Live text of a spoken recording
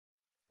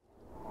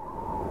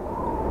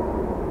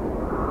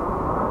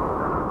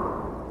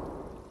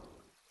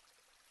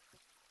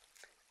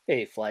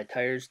Hey fly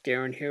tires,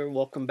 Darren here.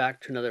 Welcome back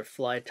to another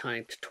fly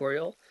tying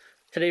tutorial.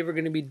 Today we're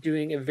going to be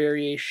doing a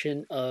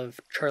variation of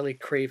Charlie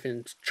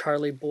Craven's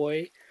Charlie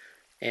Boy,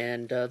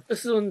 and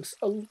this one's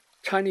a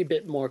tiny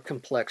bit more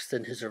complex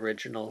than his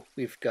original.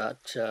 We've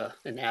got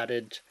an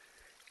added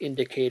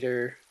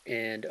indicator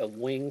and a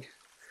wing,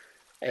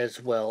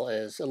 as well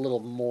as a little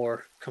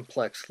more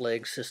complex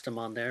leg system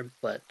on there,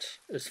 but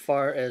as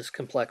far as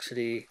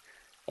complexity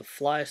of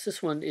flies,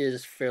 this one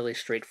is fairly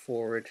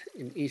straightforward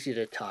and easy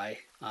to tie.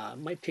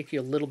 Might take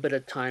you a little bit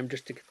of time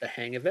just to get the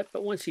hang of it,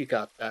 but once you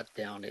got that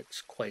down,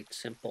 it's quite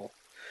simple.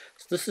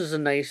 So this is a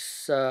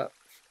nice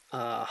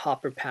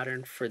hopper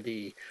pattern for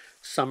the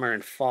summer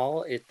and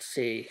fall. It's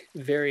a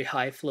very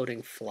high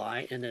floating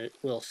fly and it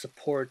will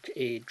support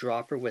a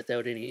dropper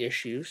without any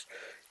issues.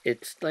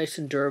 It's nice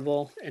and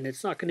durable, and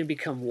it's not going to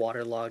become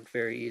waterlogged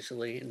very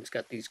easily, and it's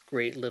got these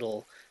great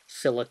little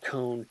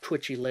silicone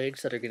twitchy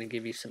legs that are going to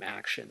give you some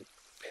action.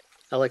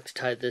 I like to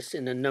tie this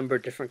in a number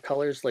of different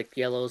colors like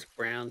yellows,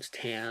 browns,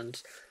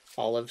 tans,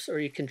 olives, or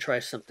you can try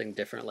something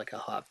different like a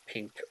hot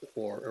pink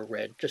or a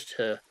red just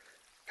to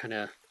kind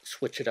of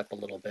switch it up a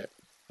little bit.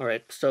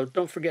 Alright, so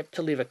don't forget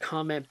to leave a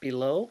comment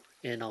below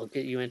and I'll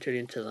get you entered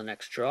into the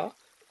next draw.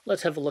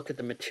 Let's have a look at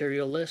the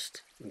material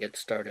list and get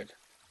started.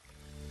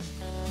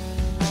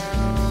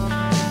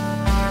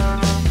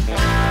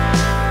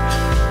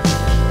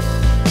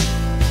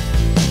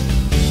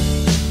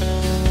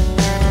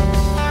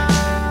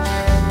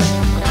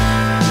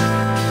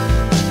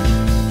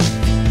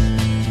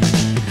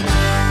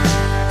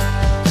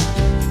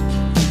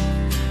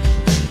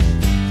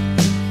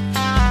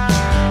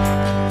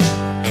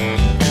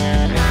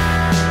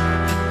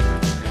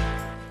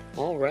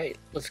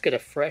 Let's get a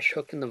fresh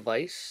hook in the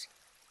vise.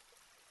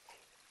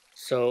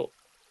 So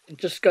I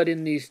just got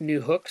in these new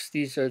hooks.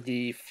 These are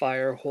the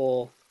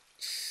Firehole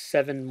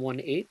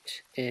 718,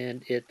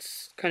 and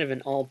it's kind of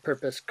an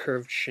all-purpose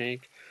curved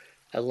shank.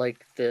 I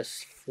like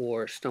this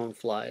for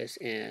stoneflies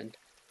and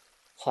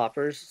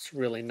hoppers. It's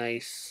really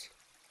nice,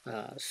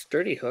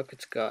 sturdy hook.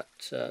 It's got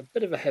a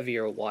bit of a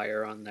heavier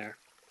wire on there.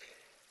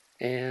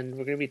 And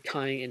we're going to be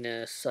tying in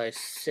a size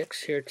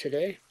 6 here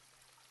today.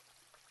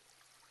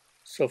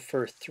 So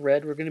for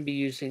thread, we're going to be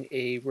using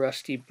a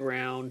rusty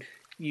brown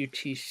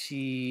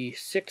UTC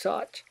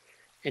 6/0,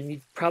 and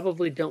you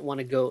probably don't want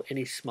to go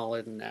any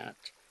smaller than that,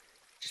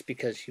 just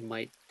because you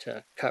might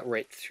cut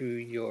right through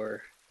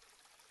your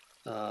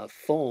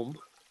foam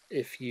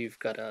if you've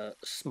got a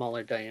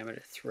smaller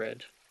diameter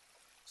thread.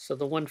 So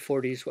the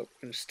 140 is what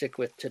we're going to stick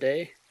with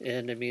today,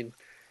 and I mean,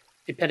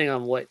 depending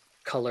on what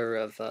color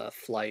of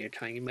fly you're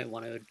tying, you might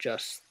want to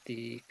adjust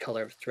the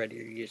color of thread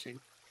you're using.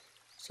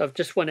 So I've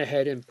just went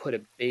ahead and put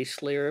a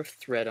base layer of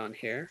thread on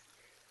here,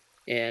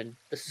 and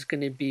this is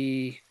going to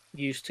be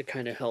used to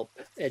kind of help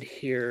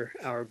adhere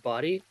our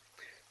body.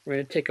 We're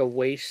going to take a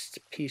waste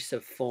piece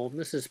of foam.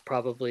 This is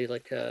probably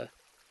like a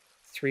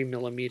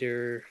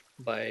 3mm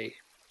by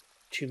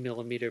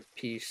 2mm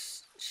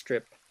piece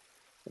strip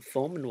of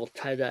foam, and we'll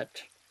tie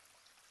that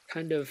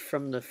kind of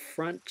from the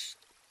front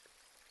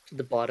to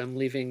the bottom,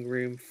 leaving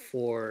room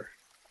for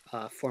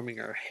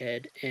forming our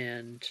head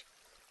and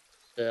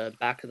the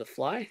back of the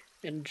fly,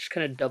 and just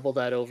kind of double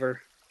that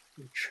over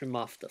and trim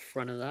off the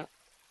front of that.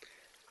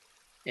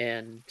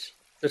 And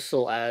this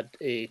will add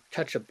a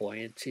touch of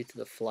buoyancy to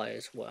the fly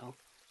as well.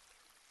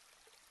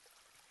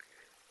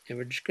 And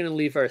we're just going to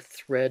leave our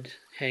thread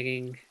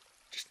hanging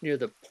just near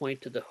the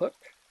point of the hook,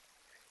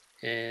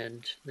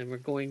 and then we're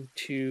going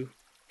to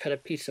cut a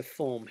piece of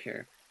foam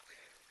here.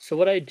 So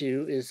what I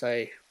do is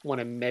I want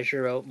to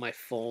measure out my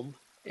foam,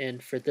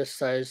 and for this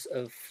size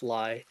of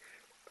fly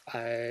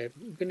I'm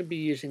going to be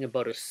using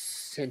about a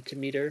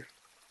centimeter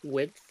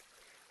width,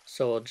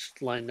 so I'll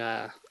just line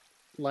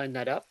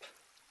that up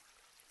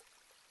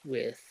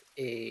with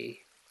a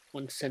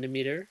 1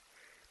 centimeter,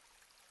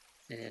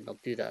 and I'll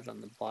do that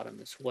on the bottom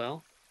as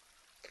well.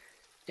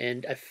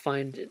 And I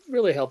find it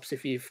really helps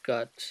if you've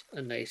got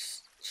a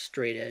nice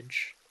straight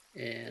edge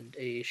and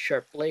a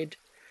sharp blade,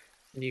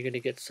 and you're going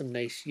to get some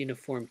nice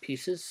uniform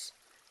pieces.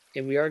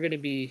 And we are going to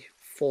be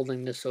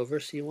folding this over,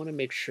 so you want to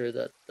make sure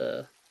that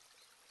the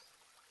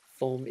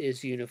foam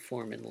is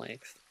uniform in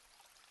length.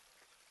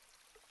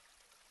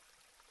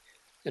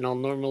 And I'll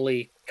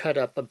normally cut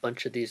up a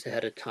bunch of these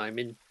ahead of time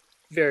in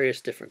various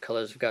different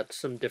colors. I've got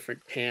some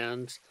different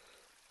tans,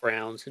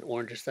 browns, and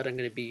oranges that I'm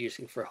going to be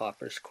using for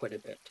hoppers quite a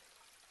bit.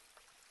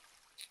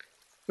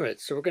 Alright,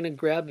 so we're going to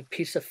grab a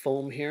piece of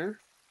foam here,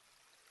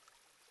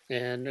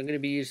 and I'm going to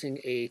be using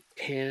a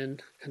tan,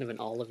 kind of an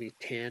olivey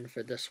tan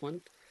for this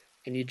one.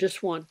 And you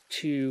just want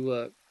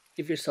to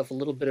give yourself a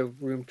little bit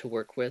of room to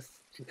work with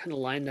and kind of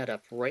line that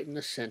up right in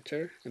the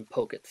center and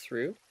poke it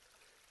through.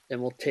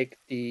 Then we'll take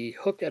the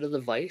hook out of the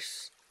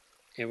vise,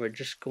 and we're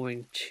just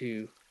going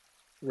to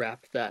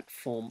wrap that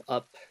foam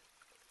up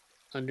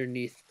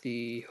underneath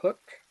the hook,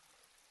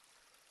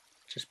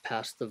 just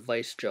past the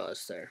vise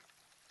jaws there.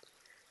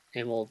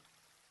 And we'll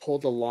pull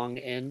the long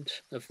end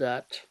of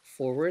that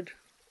forward,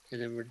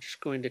 and then we're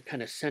just going to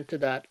kind of center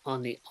that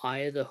on the eye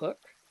of the hook,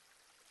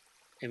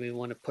 and we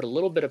want to put a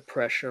little bit of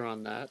pressure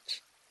on that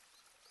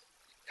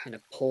kind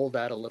of pull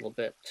that a little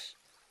bit,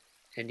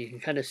 and you can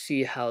kind of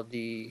see how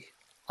the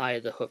eye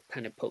of the hook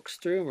kind of pokes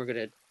through. And we're going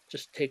to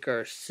just take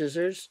our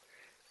scissors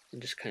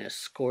and just kind of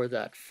score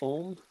that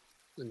foam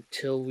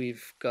until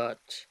we've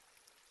got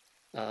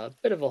a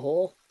bit of a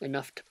hole,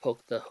 enough to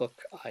poke the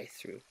hook eye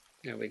through.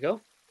 There we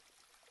go.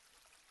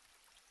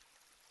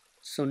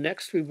 So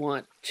next we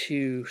want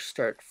to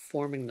start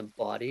forming the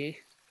body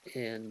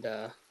and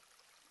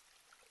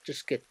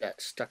just get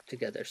that stuck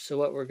together. So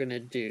what we're going to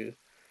do,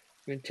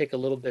 we're going to take a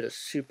little bit of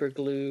super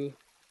glue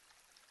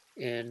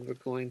and we're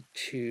going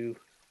to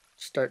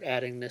start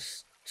adding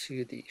this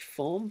to the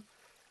foam,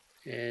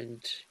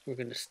 and we're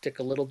going to stick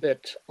a little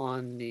bit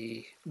on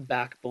the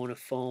backbone of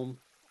foam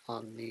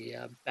on the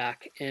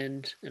back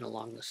end and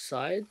along the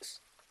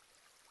sides,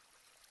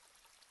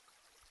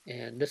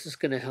 and this is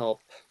going to help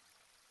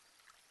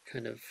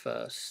kind of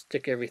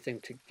stick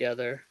everything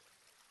together.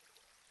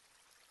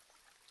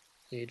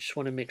 And you just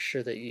want to make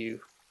sure that you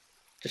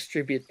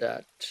distribute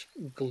that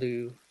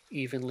glue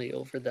evenly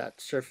over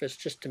that surface,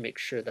 just to make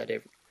sure that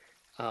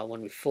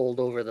when we fold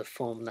over the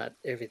foam that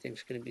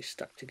everything's going to be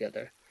stuck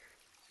together.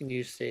 You can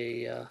use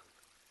a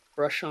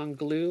brush on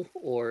glue,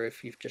 or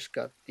if you've just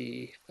got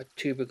a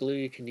tube of glue,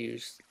 you can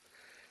use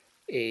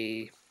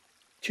a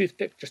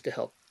toothpick just to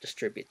help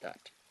distribute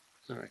that.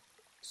 Alright,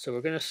 so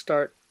we're going to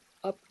start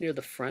up near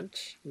the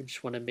front. We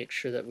just want to make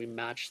sure that we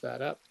match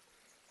that up,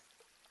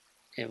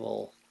 and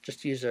we'll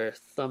just use our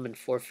thumb and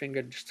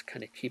forefinger just to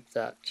kind of keep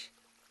that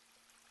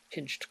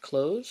pinched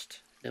closed.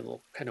 Then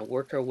we'll kind of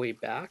work our way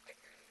back.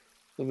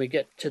 When we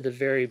get to the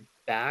very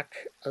back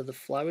of the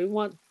fly, we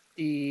want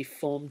the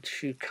foam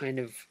to kind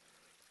of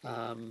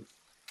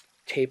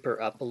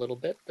taper up a little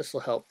bit. This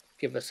will help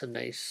give us a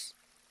nice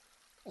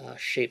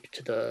shape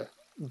to the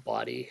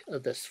body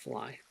of this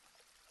fly.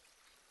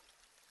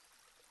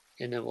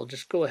 And then we'll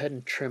just go ahead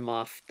and trim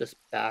off this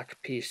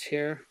back piece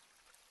here,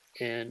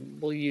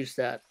 and we'll use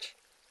that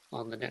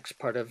on the next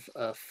part of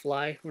a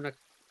fly. We're not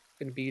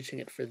going to be using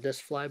it for this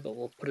fly, but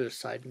we'll put it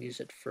aside and use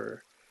it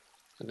for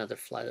another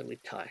fly that we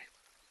tie.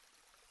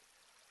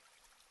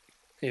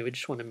 Okay, we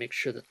just want to make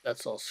sure that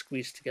that's all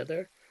squeezed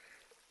together.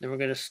 Then we're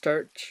going to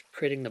start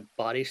creating the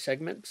body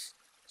segments.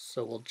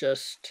 So we'll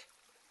just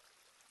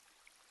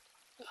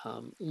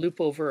loop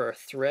over our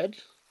thread,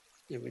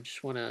 and we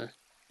just want to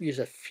use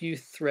a few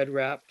thread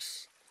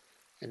wraps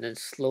and then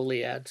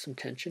slowly add some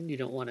tension. You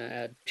don't want to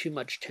add too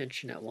much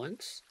tension at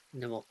once.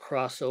 And then we'll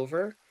cross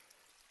over.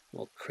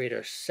 We'll create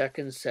our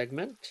second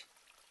segment.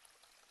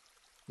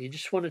 You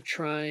just want to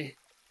try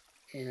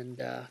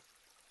and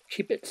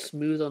keep it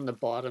smooth on the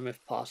bottom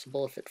if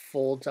possible. If it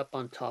folds up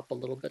on top a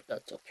little bit,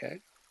 that's okay.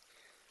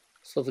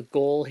 So the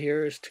goal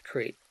here is to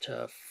create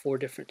 4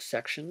 different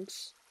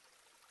sections.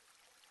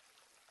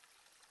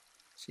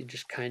 So you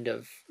just kind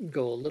of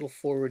go a little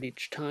forward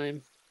each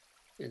time,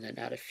 and then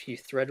add a few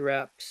thread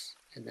wraps,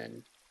 and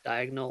then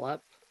diagonal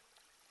up,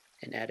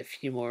 and add a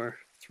few more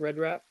thread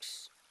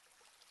wraps.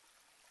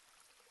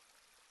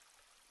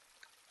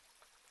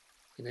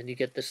 And then you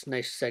get this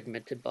nice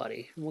segmented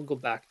body. And we'll go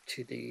back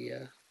to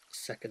the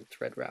second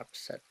thread wrap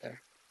set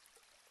there.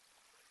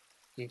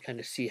 You can kind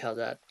of see how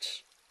that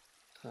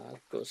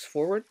goes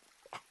forward.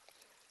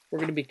 We're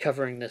going to be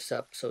covering this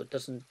up, so it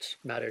doesn't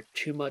matter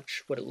too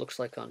much what it looks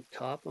like on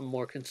top. I'm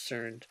more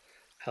concerned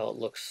how it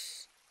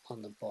looks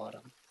on the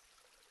bottom.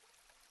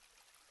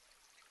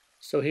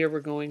 So here we're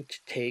going to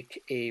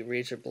take a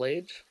razor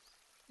blade,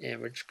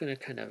 and we're just going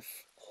to kind of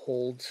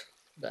hold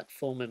that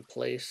foam in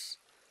place.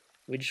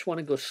 We just want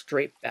to go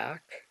straight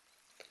back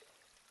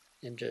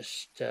and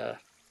just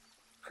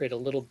create a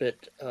little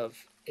bit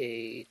of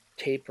a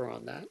taper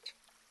on that.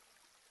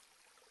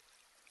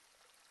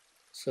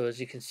 So as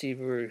you can see,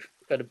 we've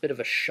got a bit of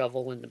a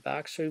shovel in the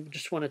back, so we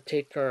just want to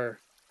take our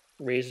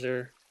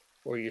razor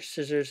or your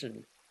scissors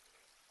and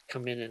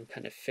come in and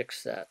kind of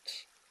fix that.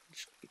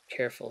 Just be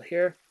careful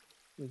here.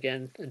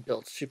 Again,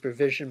 adult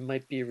supervision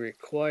might be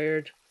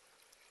required,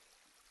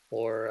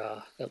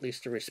 or at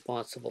least a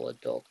responsible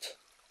adult.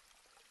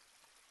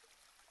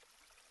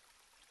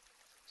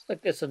 It's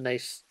like it's a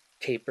nice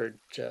tapered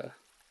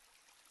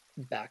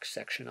back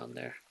section on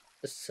there.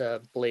 This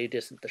blade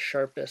isn't the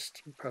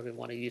sharpest. You probably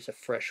want to use a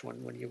fresh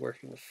one when you're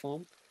working with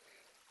foam.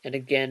 And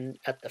again,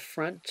 at the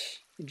front,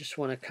 you just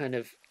want to kind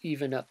of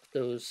even up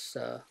those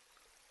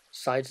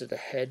sides of the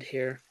head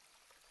here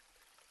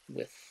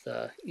with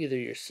either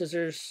your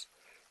scissors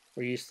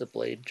or use the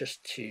blade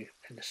just to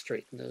kind of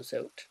straighten those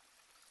out.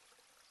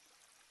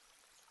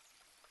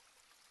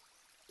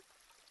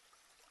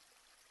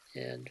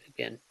 And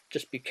again,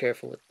 just be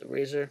careful with the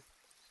razor.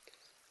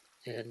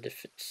 And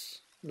if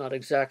it's not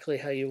exactly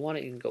how you want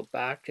it, you can go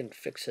back and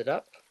fix it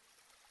up.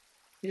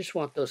 You just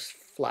want those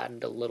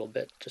flattened a little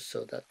bit just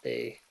so that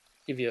they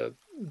give you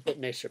a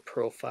bit nicer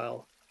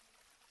profile.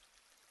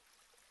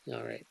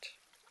 Alright.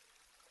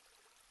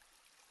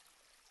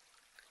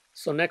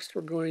 So next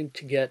we're going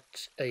to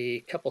get a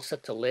couple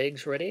sets of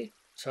legs ready.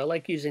 So I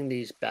like using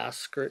these bass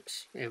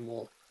skirts, and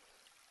we'll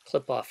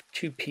clip off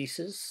 2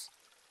 pieces.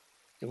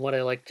 And what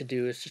I like to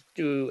do is just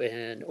do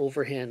an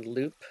overhand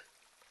loop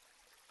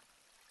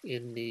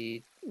in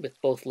the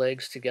with both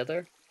legs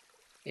together,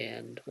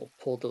 and we'll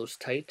pull those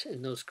tight,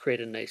 and those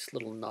create a nice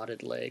little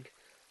knotted leg,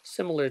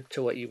 similar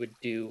to what you would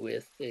do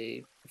with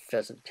a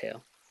pheasant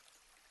tail.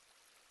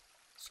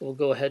 So we'll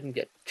go ahead and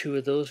get 2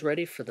 of those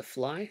ready for the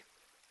fly,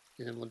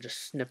 and then we'll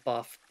just snip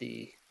off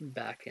the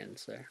back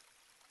ends there.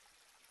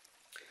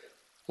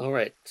 All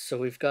right, so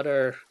we've got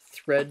our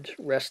thread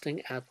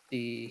resting at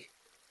the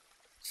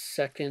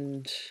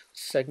second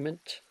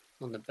segment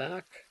on the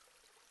back,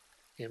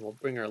 and we'll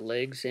bring our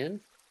legs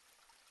in.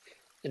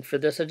 And for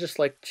this, I just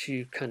like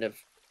to kind of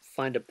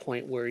find a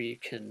point where you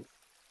can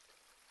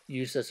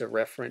use as a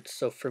reference.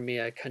 So for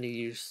me, I kind of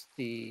use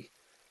the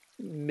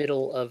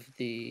middle of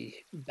the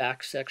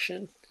back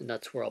section, and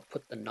that's where I'll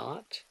put the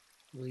knot.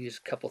 We'll use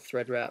a couple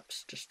thread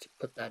wraps just to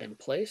put that in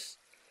place,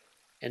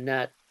 and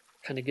that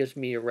kind of gives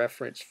me a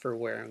reference for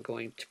where I'm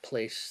going to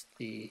place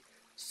the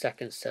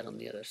second set on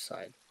the other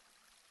side.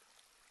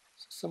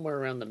 So somewhere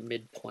around the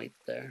midpoint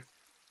there.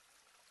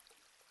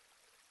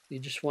 You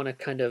just want to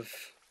kind of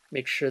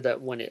make sure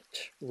that when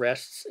it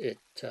rests, it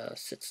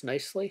sits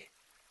nicely.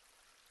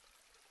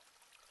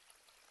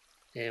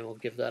 And we'll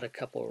give that a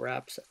couple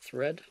wraps of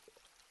thread.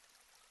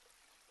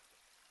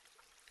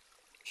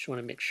 Just want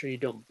to make sure you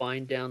don't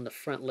bind down the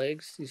front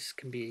legs. These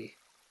can be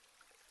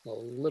a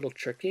little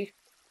tricky.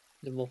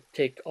 Then we'll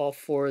take all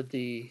 4 of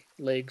the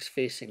legs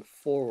facing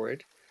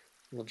forward.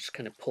 We'll just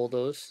kind of pull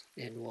those,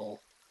 and we'll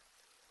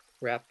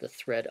wrap the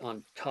thread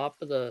on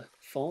top of the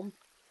foam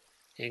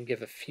and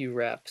give a few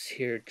wraps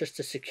here just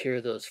to secure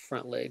those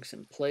front legs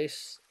in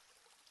place.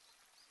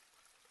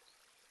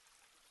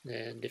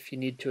 And if you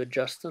need to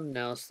adjust them,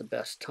 now's the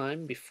best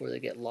time before they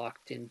get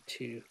locked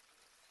into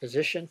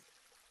position.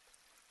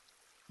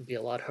 It'll be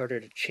a lot harder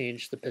to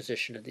change the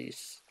position of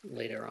these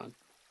later on.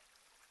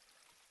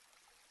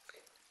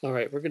 All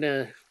right, we're going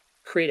to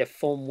create a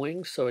foam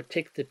wing. So I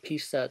take the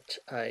piece that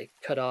I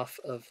cut off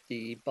of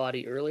the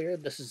body earlier.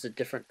 This is a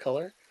different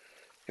color.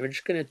 And we're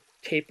just going to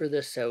taper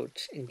this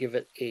out and give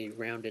it a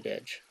rounded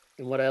edge.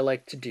 And what I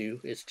like to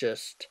do is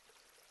just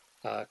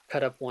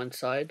cut up one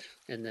side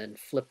and then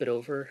flip it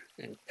over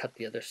and cut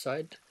the other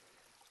side.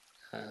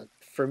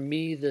 For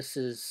me,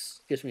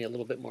 this gives me a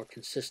little bit more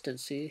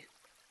consistency.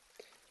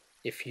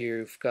 If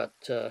you've got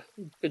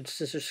good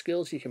scissor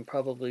skills, you can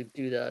probably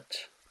do that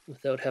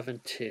without having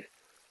to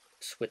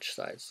switch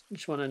sides. You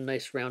just want a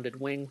nice rounded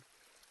wing,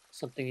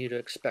 something you'd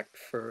expect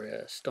for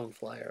a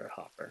stonefly or a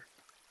hopper.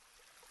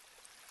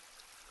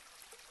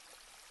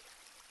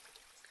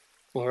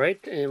 All right,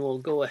 and we'll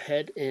go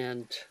ahead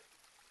and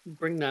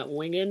bring that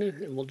wing in,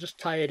 and we'll just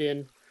tie it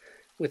in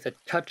with a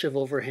touch of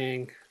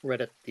overhang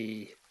right at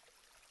the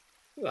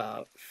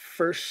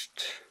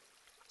first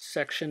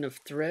section of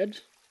thread,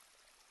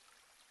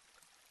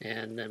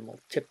 and then we'll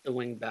tip the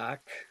wing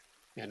back,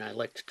 and I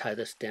like to tie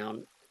this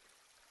down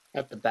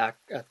at the back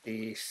at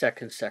the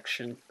second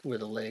section where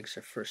the legs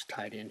are first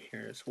tied in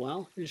here as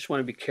well. You just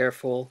want to be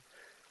careful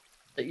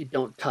that you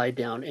don't tie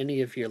down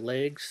any of your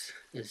legs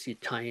as you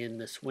tie in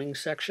this wing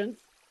section.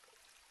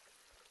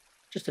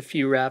 Just a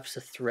few wraps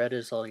of thread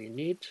is all you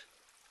need,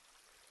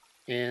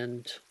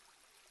 and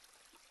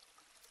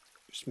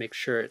just make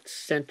sure it's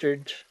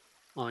centered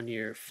on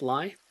your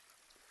fly.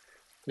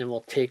 Then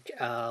we'll take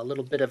a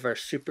little bit of our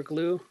super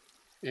glue,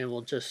 and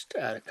we'll just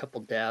add a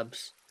couple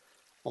dabs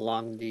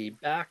along the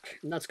back,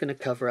 and that's going to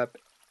cover up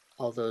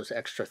all those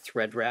extra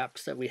thread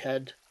wraps that we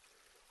had.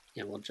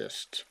 And we'll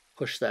just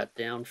push that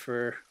down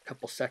for a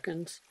couple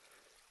seconds,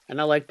 and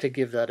I like to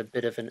give that a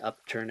bit of an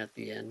upturn at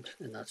the end,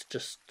 and that's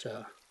just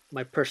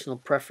my personal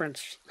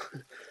preference,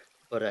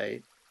 but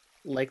I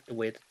like the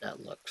way that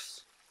that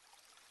looks.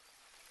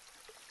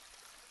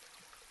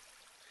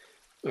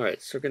 All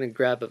right, so we're going to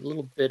grab a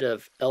little bit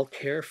of elk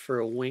hair for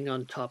a wing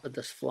on top of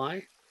this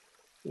fly.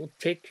 We'll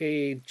take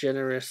a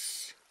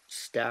generous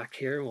stack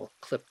here, and we'll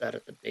clip that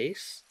at the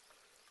base,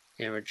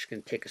 and we're just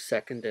going to take a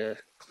second to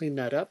clean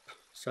that up.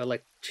 So I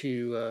like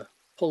to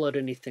pull out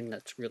anything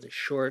that's really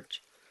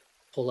short,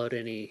 pull out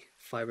any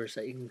fibers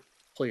that you can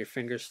pull your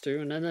fingers through,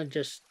 and then I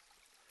just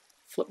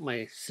flip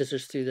my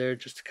scissors through there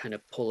just to kind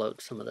of pull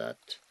out some of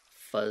that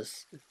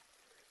fuzz. It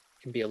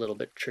can be a little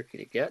bit tricky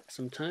to get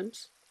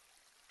sometimes.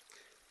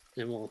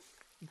 Then we'll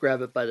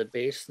grab it by the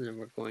base, and then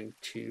we're going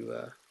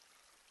to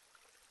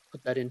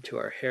put that into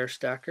our hair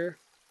stacker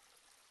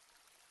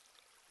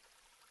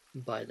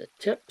by the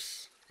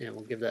tips, and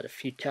we'll give that a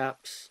few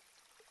taps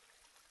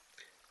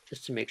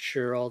just to make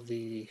sure all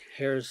the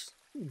hairs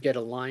get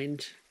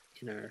aligned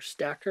in our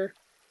stacker.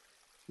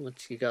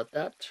 Once you got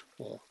that,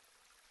 we'll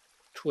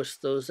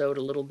twist those out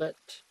a little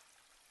bit,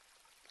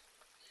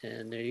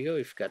 and there you go.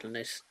 We've got a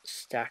nice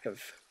stack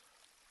of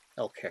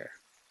elk hair.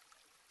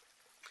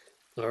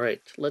 All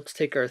right, let's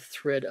take our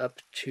thread up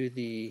to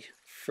the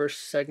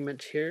first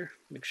segment here.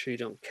 Make sure you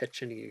don't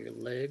catch any of your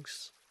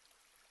legs.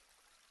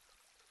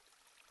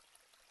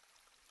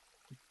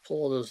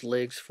 Pull those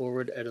legs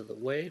forward out of the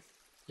way,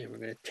 and we're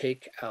going to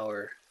take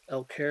our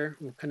elk hair.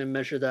 We'll kind of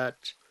measure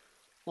that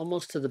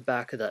almost to the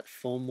back of that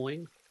foam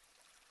wing.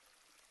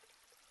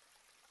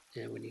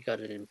 And when you got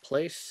it in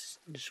place,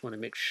 you just want to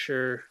make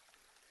sure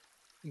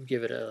you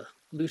give it a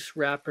loose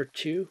wrap or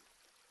two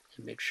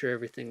and make sure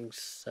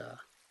everything's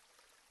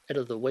out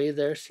of the way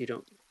there so you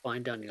don't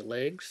bind down your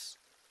legs,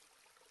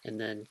 and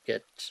then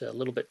get a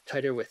little bit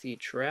tighter with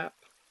each wrap.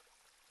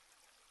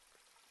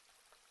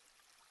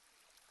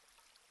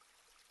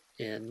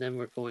 And then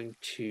we're going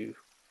to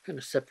kind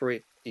of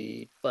separate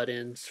the butt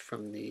ends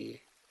from the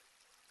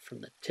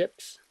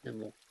tips, and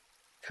we'll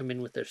come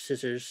in with our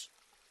scissors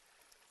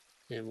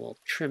and we'll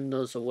trim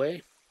those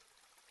away.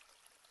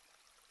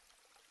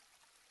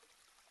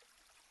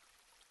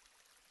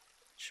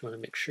 Just want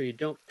to make sure you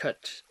don't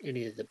cut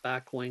any of the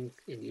back wing,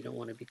 and you don't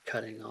want to be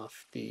cutting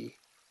off the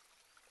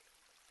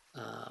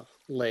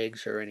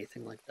legs or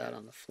anything like that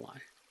on the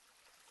fly.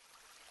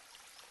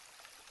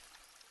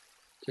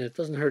 And it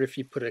doesn't hurt if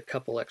you put a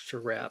couple extra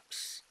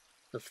wraps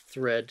of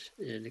thread,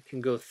 and it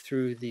can go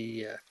through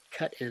the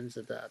cut ends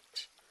of that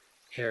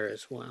hair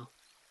as well.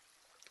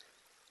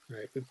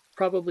 Alright, we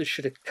probably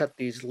should have cut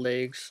these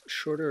legs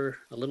shorter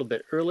a little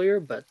bit earlier,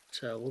 but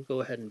we'll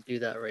go ahead and do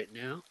that right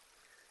now.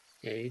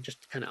 And you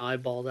just kind of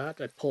eyeball that.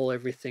 I pull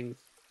everything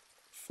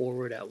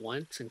forward at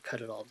once and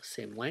cut it all the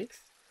same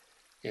length.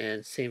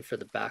 And same for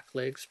the back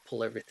legs,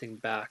 pull everything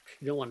back.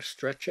 You don't want to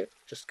stretch it,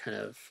 just kind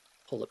of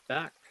pull it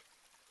back.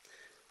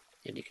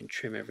 And you can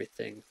trim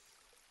everything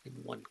in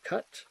one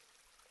cut.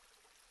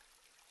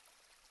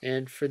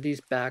 And for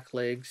these back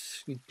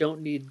legs, you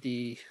don't need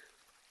the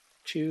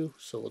two,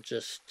 so we'll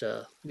just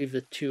leave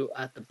the two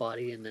at the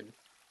body and then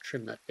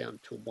trim that down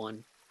to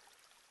one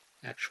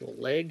actual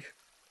leg.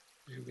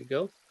 There we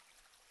go.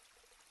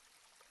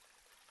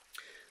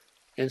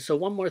 And so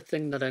one more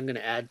thing that I'm going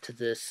to add to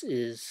this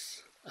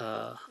is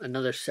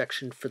another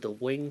section for the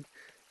wing.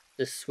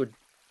 This would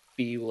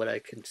be what I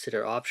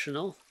consider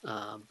optional,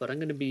 but I'm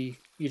going to be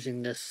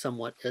using this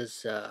somewhat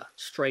as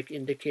strike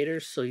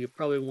indicators, so you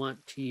probably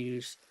want to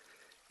use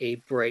a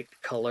bright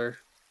color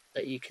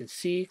that you can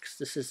see, because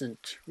this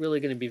isn't really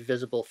going to be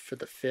visible for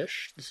the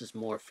fish. This is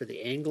more for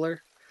the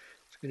angler.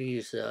 So I'm going to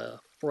use a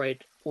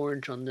bright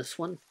orange on this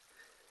one.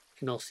 You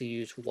can also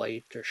use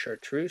white or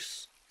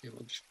chartreuse, and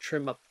we'll just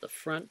trim up the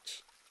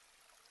front.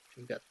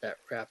 We've got that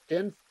wrapped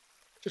in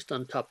just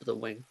on top of the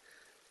wing,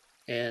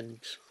 and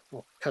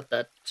I'll cut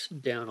that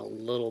down a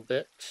little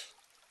bit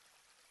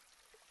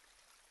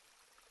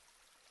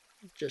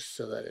just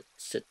so that it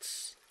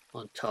sits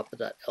on top of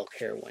that elk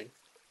hair wing.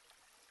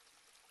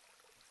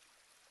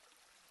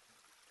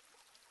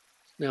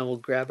 Now we'll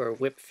grab our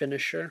whip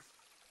finish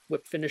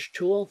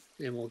tool,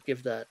 and we'll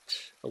give that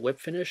a whip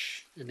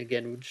finish. And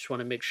again, we just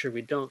want to make sure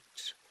we don't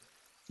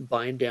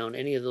bind down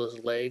any of those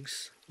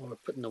legs while we're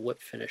putting the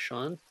whip finish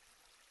on.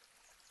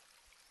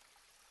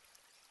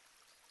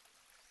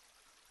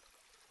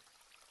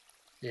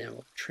 And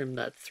we'll trim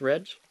that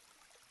thread.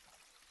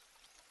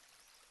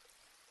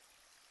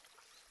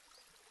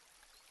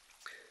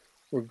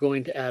 We're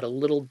going to add a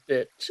little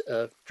bit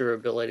of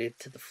durability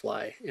to the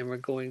fly, and we're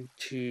going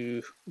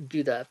to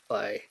do that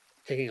by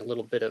taking a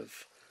little bit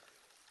of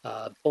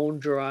bone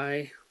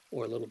dry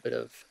or a little bit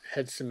of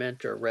head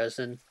cement or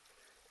resin,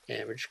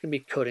 and we're just going to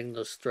be coating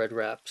those thread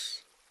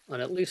wraps on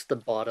at least the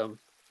bottom.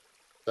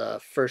 The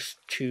first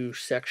two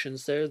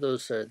sections there,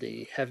 those are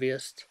the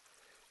heaviest,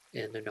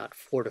 and they're not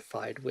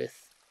fortified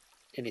with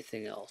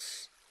anything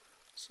else.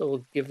 So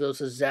we'll give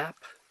those a zap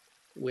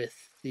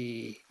with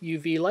the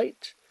UV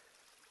light.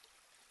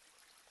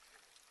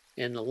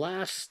 And the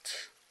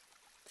last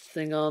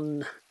thing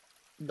on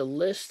the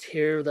list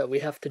here that we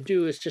have to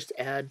do is just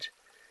add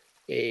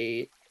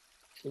a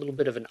little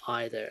bit of an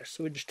eye there.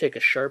 So we just take a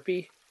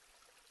Sharpie,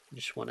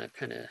 just want to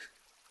kind of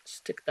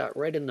stick that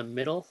right in the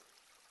middle,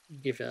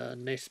 give a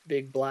nice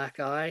big black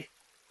eye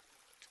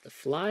to the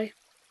fly.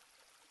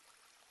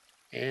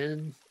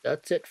 And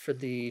that's it for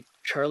the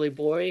Charlie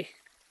Boy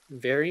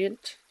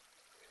variant.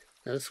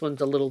 Now this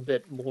one's a little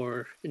bit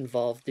more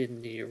involved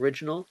in the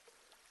original.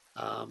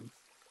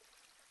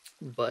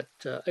 But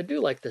I do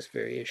like this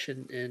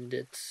variation, and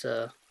it's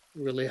a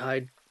really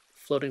high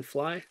floating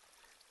fly. I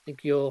think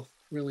you'll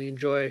really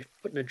enjoy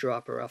putting a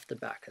dropper off the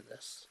back of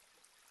this.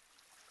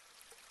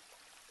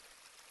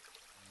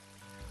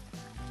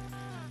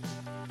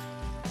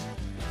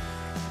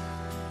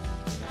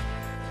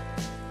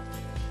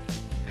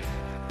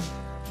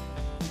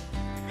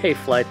 Hey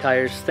fly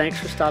tyers, thanks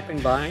for stopping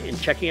by and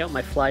checking out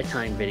my fly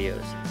tying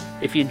videos.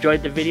 If you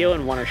enjoyed the video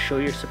and want to show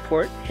your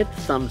support, hit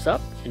the thumbs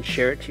up and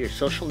share it to your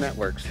social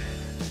networks.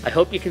 I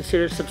hope you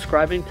consider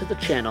subscribing to the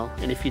channel,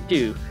 and if you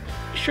do,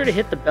 be sure to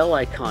hit the bell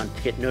icon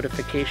to get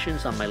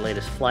notifications on my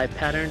latest fly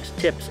patterns,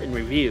 tips, and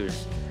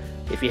reviews.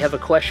 If you have a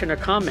question or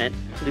comment,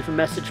 leave a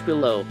message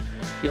below.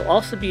 You'll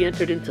also be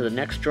entered into the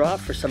next draw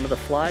for some of the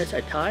flies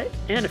I tie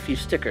and a few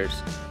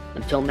stickers.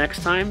 Until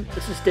next time,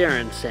 this is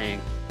Darren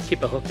saying,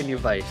 keep a hook in your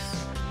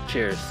vise.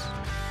 Cheers.